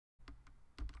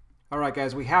All right,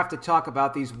 guys, we have to talk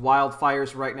about these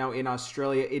wildfires right now in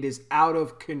Australia. It is out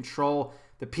of control.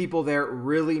 The people there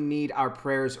really need our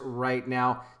prayers right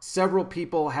now. Several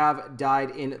people have died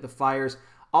in the fires.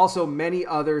 Also, many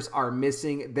others are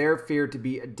missing. They're feared to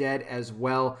be dead as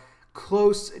well.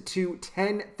 Close to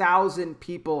 10,000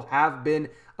 people have been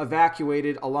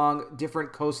evacuated along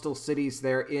different coastal cities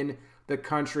there in the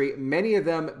country, many of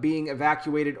them being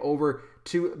evacuated over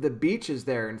to the beaches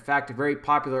there. In fact, a very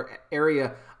popular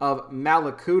area of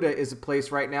Malakuta is a place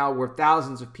right now where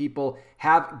thousands of people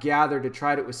have gathered to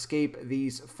try to escape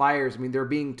these fires. I mean, they're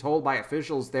being told by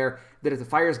officials there that if the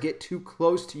fires get too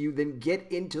close to you, then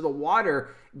get into the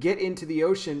water, get into the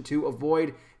ocean to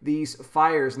avoid these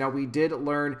fires. Now, we did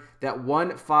learn that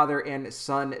one father and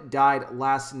son died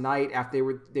last night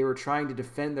after they were trying to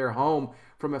defend their home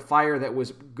from a fire that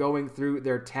was going through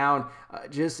their town.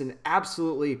 Just an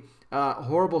absolutely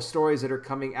horrible stories that are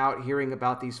coming out, hearing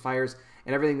about these fires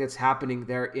and everything that's happening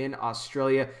there in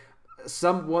Australia.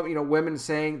 Some women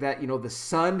saying that the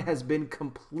sun has been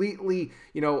completely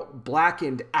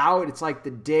blackened out. It's like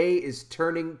the day is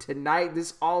turning to night.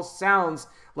 This all sounds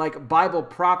like Bible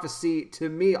prophecy to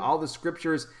me. All the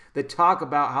scriptures that talk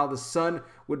about how the sun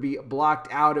would be blocked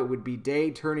out, it would be day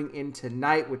turning into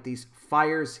night with these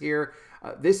fires here.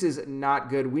 This is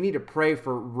not good. We need to pray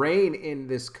for rain in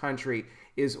this country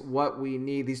is what we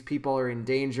need. These people are in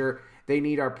danger. They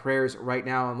need our prayers right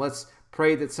now. And let's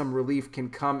pray that some relief can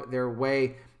come their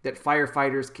way, that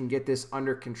firefighters can get this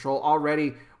under control.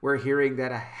 Already, we're hearing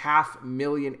that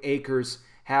 500,000 acres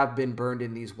have been burned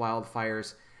in these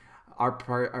wildfires. Our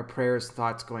prayers,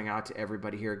 thoughts going out to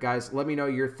everybody here. Guys, let me know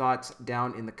your thoughts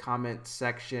down in the comment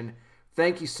section.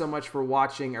 Thank you so much for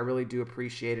watching. I really do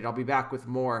appreciate it. I'll be back with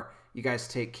more. You guys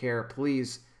take care.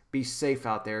 Please be safe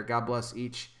out there. God bless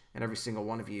each and every single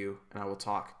one of you, and I will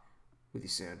talk with you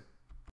soon.